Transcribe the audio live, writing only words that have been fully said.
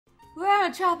on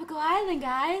a tropical island,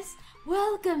 guys.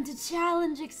 Welcome to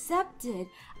Challenge Accepted.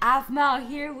 Aphmau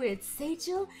here with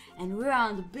Satiel, and we're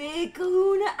on the big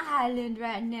Kahuna Island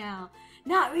right now.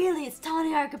 Not really, it's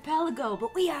Tawny Archipelago,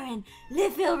 but we are in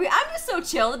Lyphil. I'm just so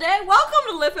chill today. Welcome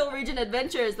to Lyphil Region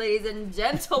Adventures, ladies and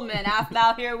gentlemen.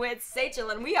 Aphmau here with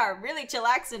Satiel, and we are really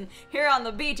chillaxing here on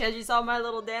the beach. As you saw my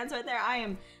little dance right there, I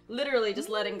am literally just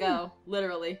letting go.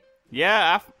 Literally.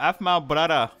 Yeah, Aphmau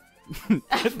brada.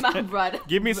 Aphmau brada.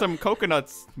 Give me some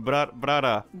coconuts, brada.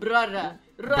 Brada.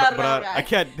 I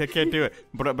can't do it.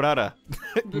 Brada.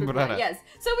 Brada. Yes.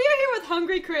 So we are here with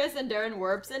Hungry Chris and Darren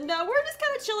Werps, and we're just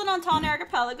kind of chilling on Tawny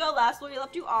Archipelago. Last week we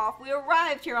left you off. We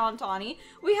arrived here on Tawny.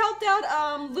 We helped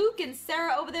out Luke and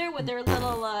Sarah over there with their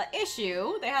little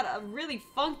issue. They had a really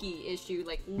funky issue,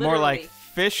 like literally. More like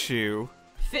fishu.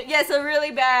 Yes, a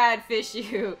really bad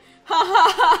fishu. Ha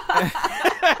ha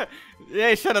ha.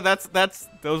 Yeah, shut up.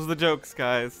 Those are the jokes,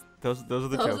 guys. Those are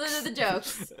the jokes. Those are the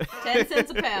jokes. 10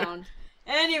 cents a pound.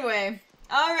 Anyway,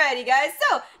 alrighty, guys.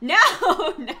 So now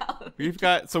we've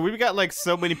got like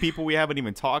so many people we haven't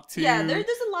even talked to. Yeah, there's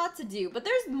a lot to do, but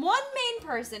there's one main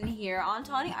person here on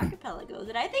Tawny Archipelago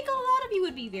that I think a lot of you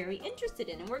would be very interested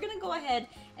in, and we're gonna go ahead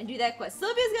and do that quest.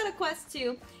 Sylvia's got a quest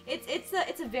too. It's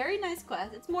a very nice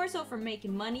quest. It's more so for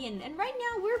making money, and right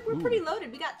now we're pretty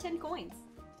loaded. We got 10 coins.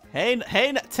 Hey,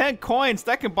 10 coins,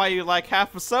 that can buy you like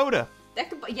half a soda. That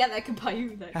could buy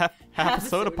you like half a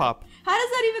soda pop. How does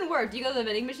that even work? Do you go to the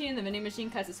vending machine and the vending machine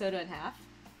cuts the soda in half?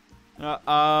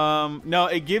 No,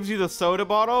 it gives you the soda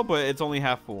bottle, but it's only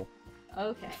half full.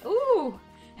 Okay. Ooh.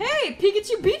 Hey,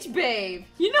 Pikachu Beach Babe.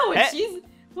 You know what she's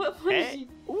what is she?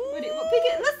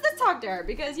 Let's talk to her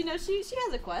because you know she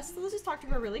has a quest. So let's just talk to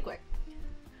her really quick.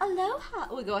 Aloha.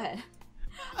 Oh, go ahead.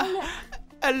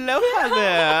 Aloha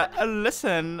there.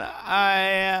 Listen,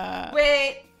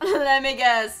 Wait, let me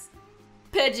guess.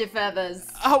 Pidgey feathers.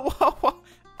 Oh,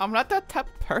 I'm not that type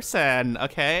of person,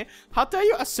 okay? How dare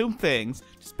you assume things?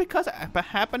 Just because I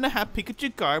happen to have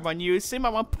Pikachu garb on you, assume I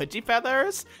want Pidgey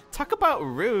feathers? Talk about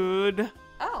rude.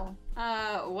 Oh,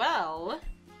 well.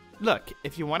 Look,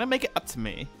 if you want to make it up to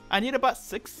me, I need about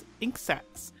 6 ink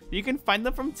sacs. You can find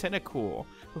them from Tentacool,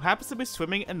 who happens to be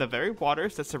swimming in the very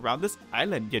waters that surround this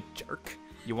island, you jerk.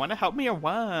 You want to help me or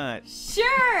what?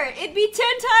 Sure, it'd be 10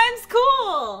 times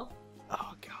cool.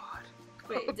 Oh, God.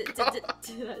 Wait, did I say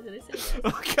that?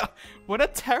 Oh, God. What a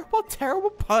terrible, terrible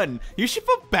pun. You should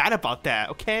feel bad about that,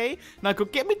 okay? Now go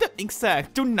get me the ink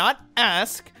sac. Do not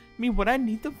ask me what I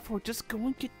need them for. Just go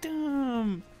and get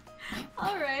them.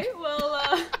 Alright,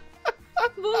 well,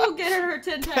 we'll get her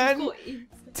 10 times cool.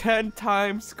 10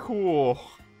 times cool.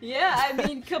 Yeah, I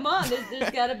mean, come on. There's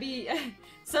gotta be...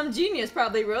 Some genius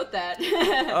probably wrote that.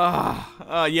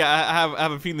 Yeah, I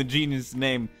have a feeling the genius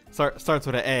name starts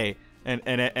with an A and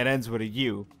it ends with a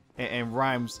U and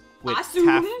rhymes with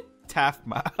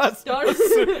Taffma.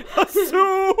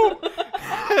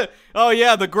 Oh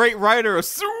yeah, the great writer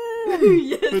Yes,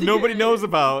 that nobody knows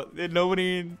about.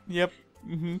 Yep.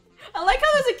 I like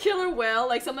how there's a killer whale,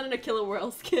 like someone in a killer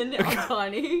whale skin on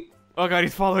Tawny. Oh God,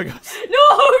 he's following us.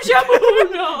 No,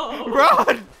 Shabu, no.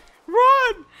 Run!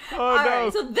 Oh,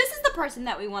 Alright, so this is the person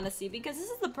that we want to see because this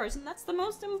is the person that's the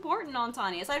most important on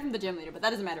Tawny, aside from the gym leader, but that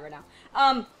doesn't matter right now.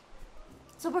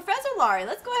 So Professor Lauri,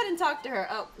 let's go ahead and talk to her.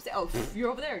 Oh, you're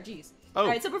over there, jeez. Oh.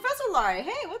 Alright, so Professor Lauri,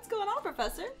 hey, what's going on,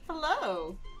 Professor?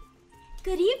 Hello.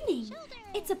 Good evening.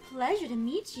 It's a pleasure to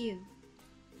meet you.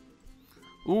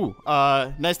 Ooh,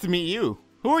 nice to meet you.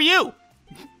 Who are you?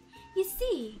 You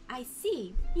see, I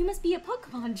see. You must be a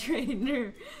Pokemon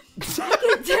trainer. I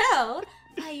can tell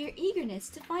by your eagerness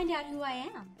to find out who I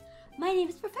am. My name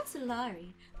is Professor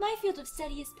Lauri. My field of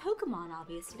study is Pokemon,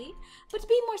 obviously. But to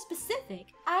be more specific,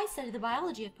 I study the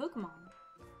biology of Pokemon.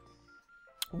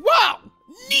 Wow!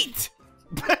 Neat!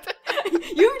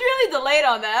 You really delayed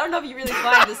on that. I don't know if you really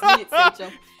find this neat,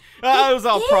 Sachel. I was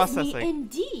all processing.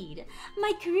 Indeed.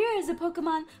 My career as a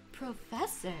Pokemon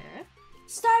professor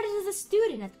started as a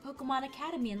student at the Pokemon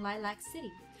Academy in Lilac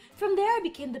City. From there, I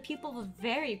became the pupil of a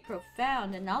very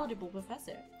profound and knowledgeable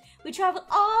professor. We traveled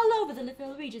all over the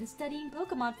Lyphil region studying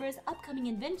Pokemon for his upcoming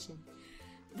invention.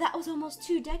 That was almost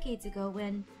 2 decades ago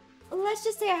when, let's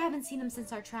just say I haven't seen him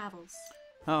since our travels.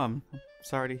 Oh, I'm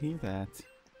sorry to hear that.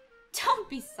 Don't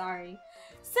be sorry.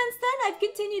 Since then, I've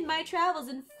continued my travels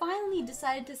and finally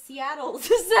decided to settle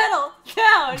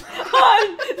down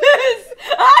on this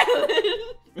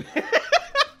island.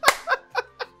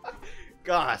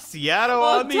 God, Seattle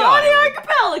on the Tawny island.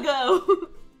 Archipelago.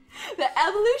 The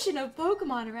evolution of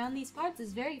Pokemon around these parts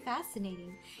is very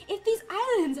fascinating. If these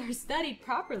islands are studied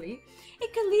properly,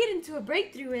 it could lead into a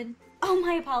breakthrough in Oh,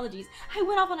 my apologies. I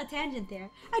went off on a tangent there.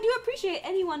 I do appreciate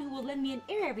anyone who will lend me an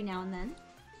ear every now and then.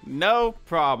 No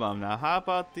problem. Now, how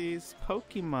about these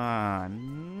Pokemon?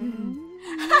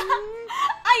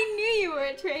 I knew you were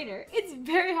a trainer. It's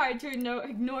very hard to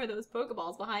ignore those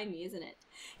Pokeballs behind me, isn't it?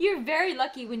 You're very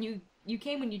lucky when you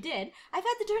came when you did. I've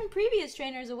had to turn previous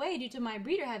trainers away due to my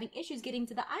breeder having issues getting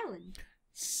to the island.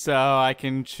 So I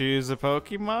can choose a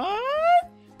Pokemon?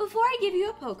 Before I give you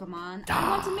a Pokemon, I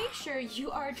want to make sure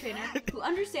you are a trainer who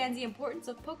understands the importance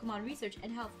of Pokemon research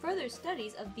and how further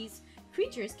studies of these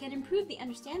creatures can improve the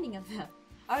understanding of them.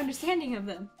 Our understanding of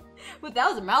them. Well, that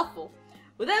was a mouthful.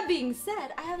 With that being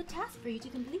said, I have a task for you to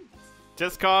complete.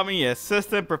 Just call me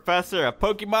Assistant Professor of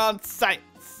Pokemon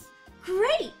Science.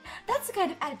 Great! That's the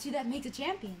kind of attitude that makes a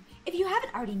champion. If you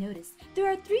haven't already noticed, there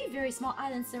are 3 very small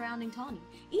islands surrounding Tawny.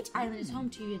 Each island is home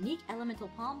to unique elemental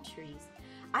palm trees.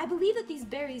 I believe that these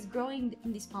berries growing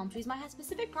in these palm trees might have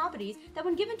specific properties that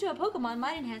when given to a Pokemon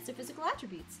might enhance their physical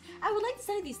attributes. I would like to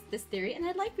study this theory, and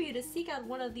I'd like for you to seek out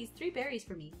one of these 3 berries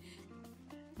for me.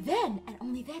 Then, and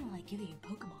only then, will I give you your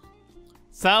Pokemon.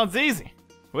 Sounds easy.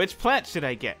 Which plant should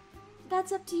I get?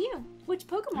 That's up to you. Which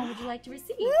Pokemon would you like to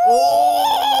receive?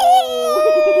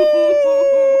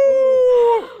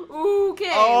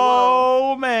 Okay.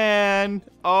 Oh, man.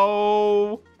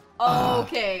 Oh.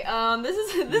 Okay, this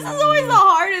is always the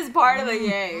hardest part of the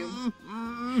game.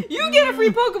 You get a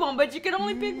free Pokemon, but you can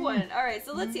only pick one. Alright,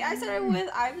 so let's see. I started with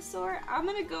Ivysaur. I'm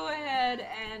gonna go ahead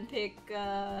and pick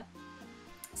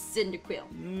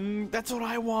Cyndaquil. That's what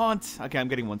I want. Okay, I'm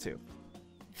getting one too.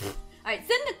 Alright,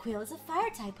 Cyndaquil is a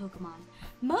fire-type Pokemon.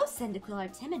 Most Cyndaquil are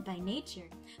timid by nature,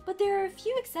 but there are a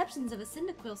few exceptions of a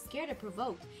Cyndaquil scared or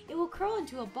provoked. It will curl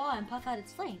into a ball and puff out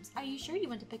its flames. Are you sure you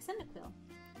want to pick Cyndaquil?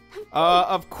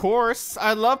 Of course.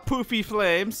 I love poofy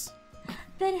flames.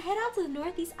 Then head out to the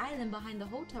northeast island behind the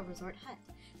hotel resort hut.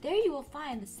 There you will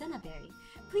find the Cinnaberry.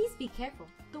 Please be careful.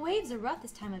 The waves are rough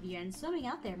this time of year and swimming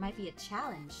out there might be a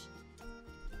challenge.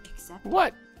 Accept.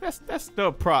 What? That's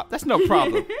no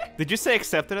problem. Did you say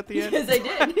accepted at the end? Yes,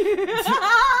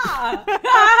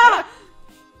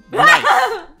 Nice.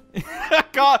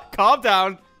 Calm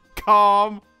down.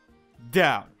 Calm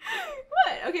down.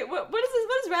 What? Okay, what is this?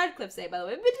 What does Radcliffe say, by the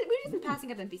way? We've just been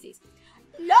passing up NPCs.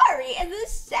 Lauri is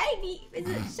a shiny.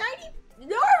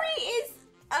 Lauri is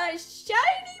a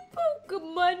shiny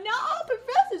Pokemon. Not all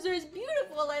professors are as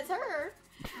beautiful as her.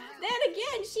 Then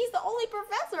again, she's the only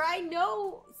professor I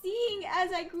know. Seeing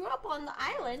as I grew up on the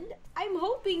island, I'm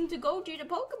hoping to go to the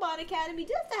Pokemon Academy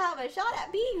just to have a shot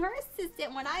at being her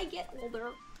assistant when I get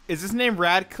older. Is his name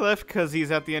Radcliffe because he's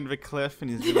at the end of a cliff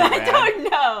and he's really I don't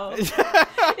know.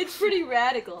 It's pretty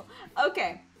radical.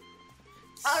 Okay.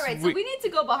 Alright, so we need to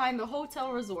go behind the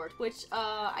hotel resort, which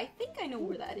I think I know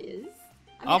where that is.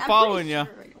 I mean, I'm following you. I'm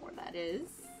pretty sure I know where that is.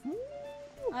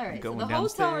 Alright, so the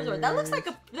downstairs. hotel resort.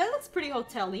 That looks pretty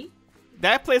hotel-y.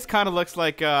 That place kind of looks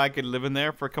like I could live in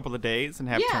there for a couple of days and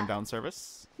have turned down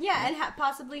service. Yeah, and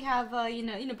possibly have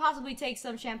possibly take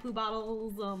some shampoo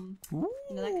bottles,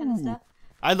 that kind of stuff.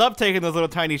 I love taking those little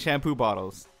tiny shampoo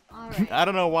bottles. All right. I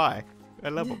don't know why. I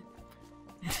love them.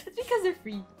 It's because they're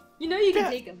free. You know you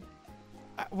can take them.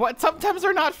 What? Sometimes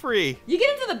they're not free. You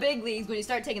get into the big leagues when you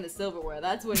start taking the silverware.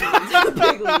 That's when you get into the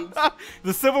big leagues.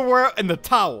 The silverware and the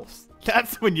towels.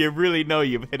 That's when you really know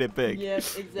you've hit it big.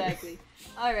 Yes, exactly.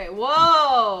 All right.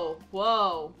 Whoa.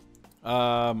 Whoa.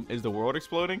 Is the world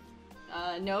exploding?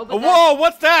 No, but whoa,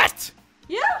 what's that?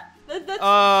 Yeah.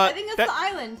 I think that's the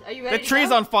island. Are you ready? The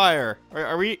tree's on fire.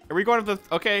 Are we going to the?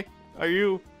 Okay. Are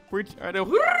you?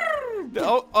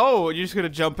 Oh, you're just gonna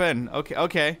jump in.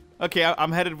 Okay.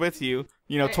 I'm headed with you.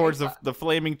 You know, towards the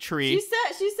flaming tree. She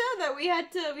said that we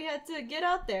had to get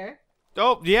out there.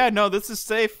 Oh yeah, no, this is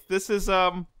safe. This is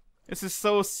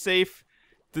so safe.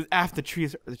 The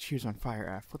tree's on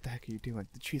fire. Af, what the heck are you doing?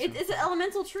 The trees. It's an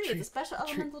elemental tree. It's a special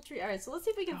elemental tree. All right, so let's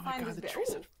see if we can find this berry.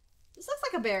 This looks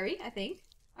like a berry, I think.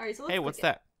 All right, so let's. Hey, what's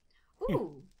that?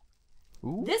 Ooh.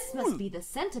 This must be the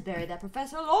Centaberry that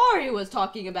Professor Lauri was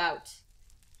talking about.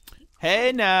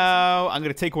 Hey, now I'm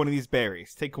gonna take one of these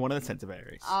berries. Take one of the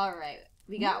Centaberries. All right,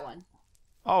 we got one.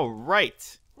 All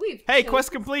right. Hey,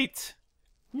 quest complete.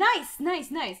 Nice. And even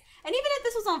if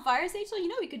this was on fire stage, so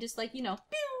we could just pew.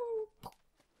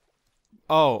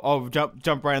 Oh,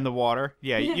 jump right in the water.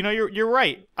 Yeah, you're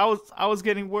right. I was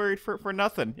getting worried for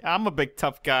nothing. I'm a big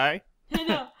tough guy. I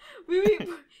know.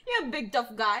 You're a big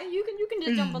tough guy. You can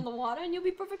just jump in the water and you'll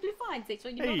be perfectly fine. So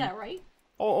you know that, right?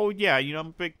 Oh yeah.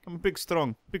 I'm a big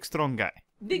strong guy.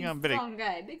 Big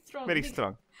strong. Very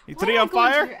strong. Tree on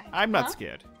fire? I'm not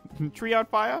scared. Tree on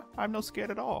fire? I'm not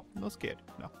scared at all. No scared.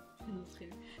 No.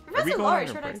 Professor Lauri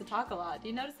sure likes to talk a lot. Do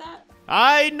you notice that?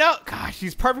 I know. Gosh,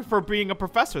 she's perfect for being a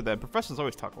professor then. Professors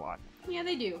always talk a lot. Yeah,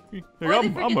 they do.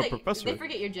 I'm a professor. They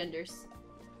forget your genders.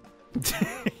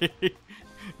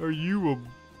 Are you a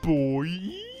boy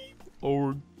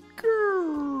or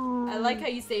girl? I like how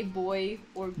you say boy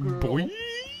or girl. Boy?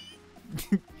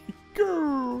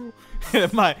 Girl.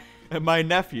 My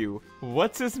nephew,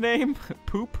 what's his name?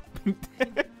 Poop?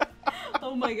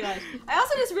 Oh my gosh. I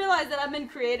also just realized that I'm in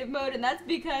creative mode, and that's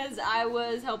because I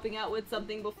was helping out with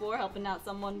something before, helping out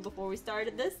someone before we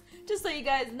started this. Just so you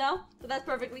guys know. But that's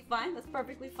perfectly fine. That's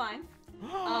perfectly fine.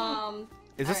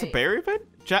 Is this a berry event?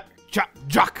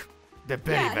 Jack! The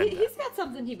berry yeah, vendor. he's got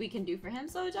something we can do for him,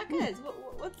 so Jack is.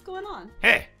 What's going on?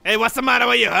 Hey, what's the matter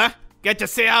with you, huh? Get to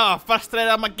see how frustrated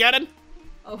I'm getting?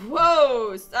 Oh,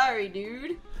 whoa, sorry,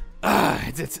 dude.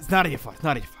 It's not your fault,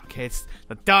 okay? It's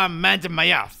the darn man in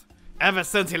Meowth. Ever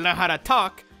since he learned how to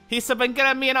talk, he's been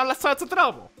getting me in all sorts of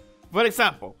trouble. For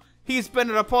example, he's been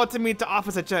reporting me to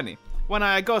Officer Jenny. When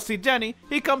I go see Jenny,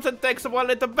 he comes and takes one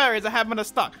little berries I have in the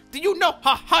stock. Do you know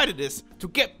how hard it is to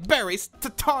get berries to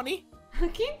Tawny?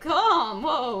 Keep calm.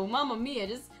 Whoa, Mamma Mia,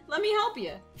 just let me help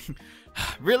you.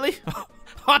 Really?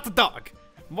 Hot dog.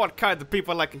 What kinds of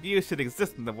people like you should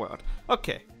exist in the world?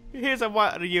 Okay, here's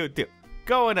what you do.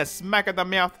 Go in and smack at the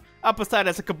mouth, upside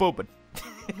as a kaboobin.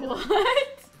 What?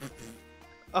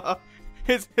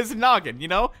 His noggin, you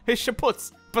know? His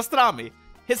shaputs, pastrami,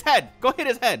 his head. Go hit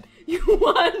his head. You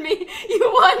want me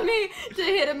to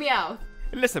hit a Meowth?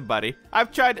 Listen, buddy,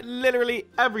 I've tried literally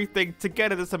everything to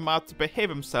get this Meowth to behave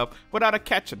himself without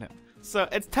catching him. So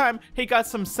it's time he got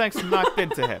some sense knocked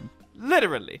into him.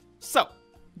 Literally. So,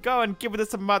 go and give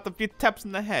this Meowth a few taps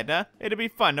in the head, huh? It'll be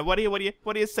fun. Now, what do you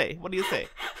say? What do you say?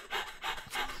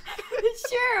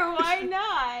 Sure, why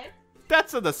not?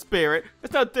 That's in the spirit.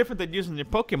 It's no different than using your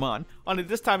Pokemon. Only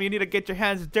this time you need to get your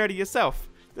hands dirty yourself.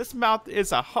 This Meowth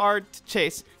is hard to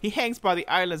chase. He hangs by the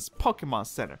island's Pokemon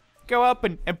Center. Go up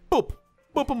and boop.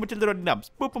 Boop him with your little nubs.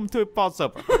 Boop him till he falls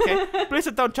over, okay? Please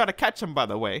don't try to catch him, by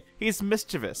the way. He's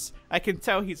mischievous. I can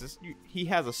tell he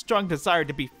has a strong desire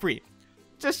to be free.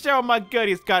 Just show him how good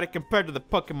he's got it compared to the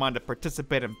Pokemon that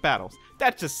participate in battles.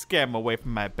 That just scare him away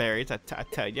from my berries. I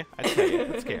tell you. That's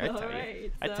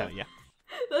scary. I tell you.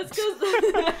 Let's go.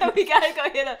 We gotta go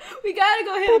hit a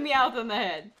Meowth in the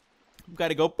head. We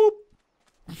gotta go boop.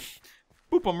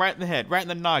 Boop him right in the head, right in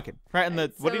the noggin, right in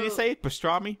the, what did he say?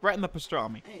 Pastrami? Right in the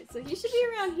pastrami. Alright, so he should be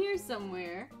around here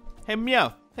somewhere. Hey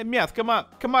Meowth, come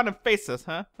on and face us,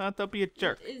 huh? Don't be a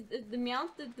jerk. Is the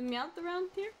Meowth around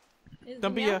here?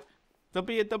 Don't be a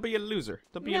loser.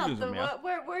 Don't be a loser, Meowth.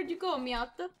 Where'd you go,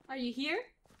 Meowth? Are you here?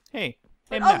 Hey,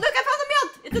 oh, look, I found the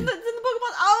Meowth! It's in the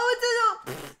Pokemon. Oh,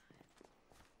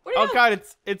 where'd oh go? God,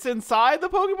 it's inside the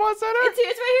Pokemon Center? It's here,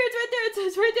 it's right there,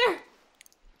 it's right there.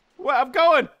 Well, I'm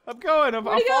going. I'm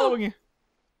following you.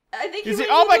 I think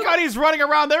oh my God, he's running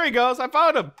around. There he goes. I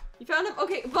found him. You found him?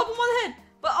 Okay, bump him on the head.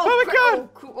 But, oh my God. Oh,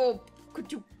 cool. Oh,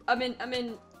 could you? I'm in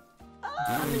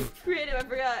creative. I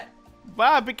forgot.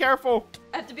 Bob, be careful.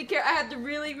 I have to be careful. I have to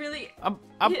really. I'm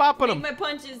bopping him. My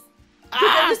punches.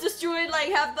 I just destroyed like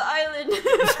half the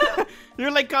island.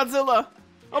 You're like Godzilla.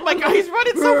 Oh my God, he's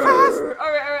running so fast.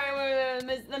 All right.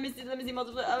 Wait, let me see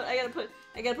multiple. I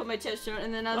gotta put my chest short,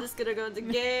 and then I'm just gonna go into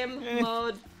game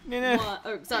mode 1. Game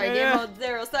mode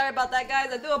 0. Sorry about that,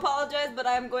 guys. I do apologize, but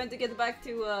I'm going to get back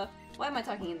to. Why am I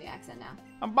talking in the accent now?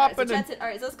 I'm bopping him. All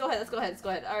right, so let's go ahead.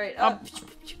 All right.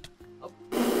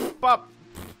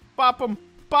 Bop him.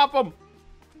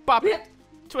 Bop it.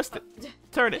 Twist it.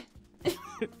 Turn it.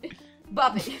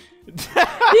 Bop it. He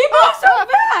moves so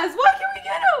fast. Why can't we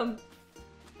get him?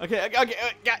 Okay.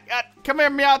 Come here,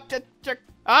 Meowth.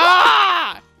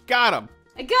 Got him.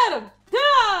 I got him.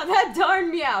 That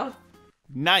darn Meowth.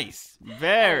 Nice.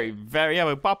 Very. Yeah,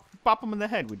 we bop him in the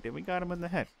head. We got him in the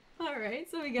head. All right,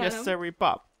 so we got him. Yes, sir. We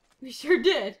bop. We sure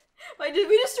did. We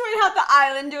destroyed half the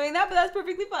island doing that, but that's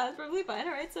perfectly fine.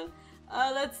 All right, so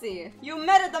let's see. You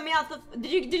met at the Meowth.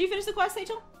 Did you finish the quest,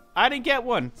 Rachel? I didn't get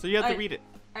one, so you have to read it.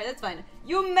 Alright, that's fine.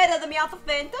 You met at the Meowth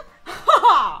Phantom?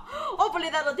 Ha! Hopefully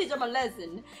that'll teach him a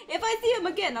lesson. If I see him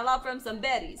again, I'll offer him some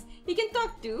berries. He can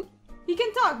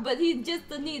talk, but he just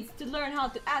needs to learn how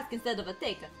to ask instead of a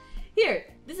take.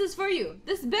 Here, this is for you.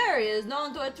 This berry is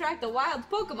known to attract a wild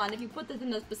Pokemon if you put it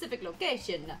in a specific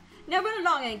location. Now run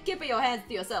along and keep your hands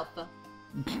to yourself.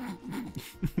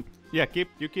 Yeah, keep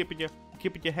it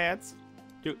your hands.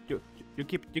 You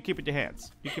keep it your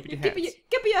hands.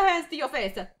 Keep your hands to your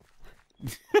face.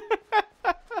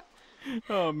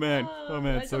 Oh man,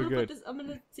 so good. I'm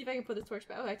gonna see if I can put the torch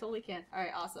back. Oh, I totally can. All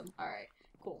right, awesome. All right,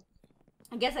 cool.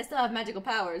 I guess I still have magical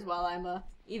powers while I'm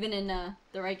even in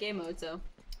the right game mode. So,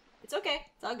 It's okay.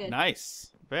 It's all good.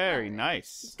 Nice. Very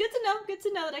nice. It's good to know. Good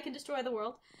to know that I can destroy the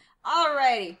world.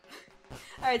 Alrighty.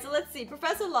 Alright, so let's see.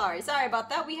 Professor Lauri. Sorry about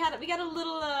that. We got a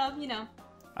little, you know.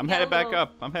 I'm headed back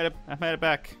up. I'm headed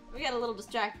back. We got a little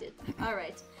distracted.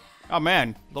 Alright. Oh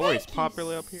man, Lauri's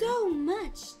popular up here. So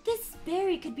much. This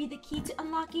berry could be the key to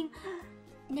unlocking.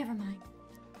 Never mind.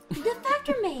 The fact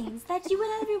remains that you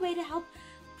went out of your way to help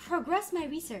progress my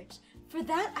research. For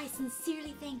that, I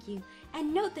sincerely thank you,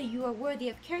 and note that you are worthy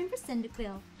of caring for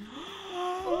Cyndaquil.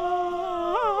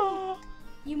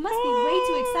 You must be way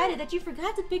too excited that you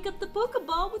forgot to pick up the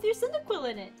Pokeball with your Cyndaquil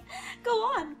in it. Go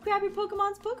on, grab your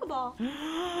Pokemon's Pokeball.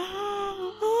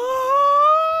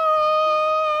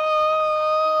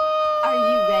 Are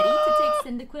you ready to take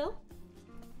Cyndaquil?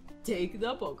 Take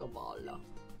the Pokeball.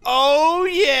 Oh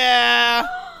yeah!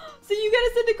 So you got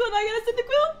a Cyndaquil and I got a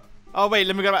Cyndaquil? Oh wait,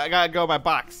 I gotta go in my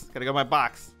box. Gotta go in my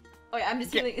box. Oh yeah, I'm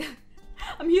just healing.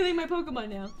 I'm healing my Pokemon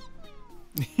now.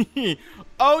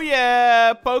 Oh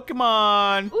yeah,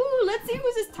 Pokemon! Ooh, let's see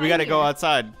who's this tinier. We gotta go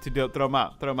outside to throw them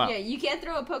out. Throw them out. Yeah, you can't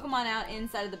throw a Pokemon out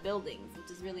inside of the buildings, which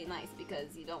is really nice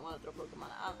because you don't want to throw Pokemon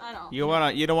out. I don't.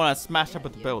 You don't wanna smash up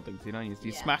with the buildings. You know,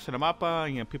 you smashing them up.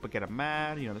 You know, people get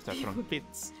mad. You know, they start throwing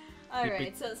fits. All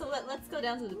right, so let's go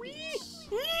down to the beach.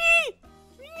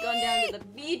 Going down to the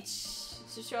beach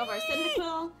to show off our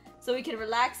Cyndaquil, so we can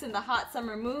relax in the hot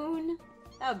summer moon.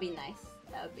 That would be nice.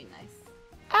 That would be nice.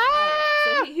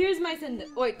 Alright, so here's my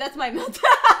Cyndaquil. Wait, that's my Meowth.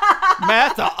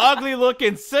 That's an ugly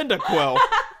looking Cyndaquil.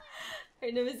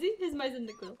 Alright, let me see. Here's my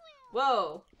Cyndaquil.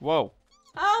 Whoa. Whoa.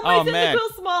 Oh, my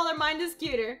Cyndaquil's smaller. Mine is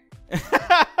cuter. Oh,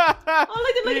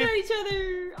 look, they're looking at each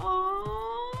other. Aww.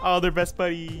 Oh, they're best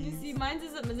buddies. You see, mine's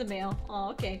is a male.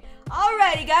 Oh, okay.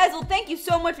 Alrighty, guys. Well, thank you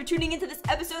so much for tuning into this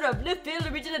episode of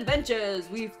Lyphil Region Adventures.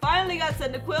 We finally got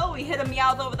Cyndaquil. We hit a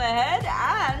Meowth over the head,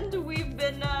 and we've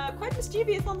been quite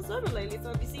mischievous on the server lately. So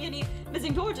if you see any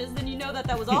missing torches, then you know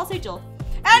that was all Satiel.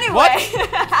 Anyway,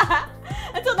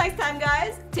 until next time,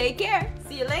 guys. Take care.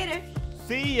 See you later.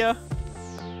 See ya.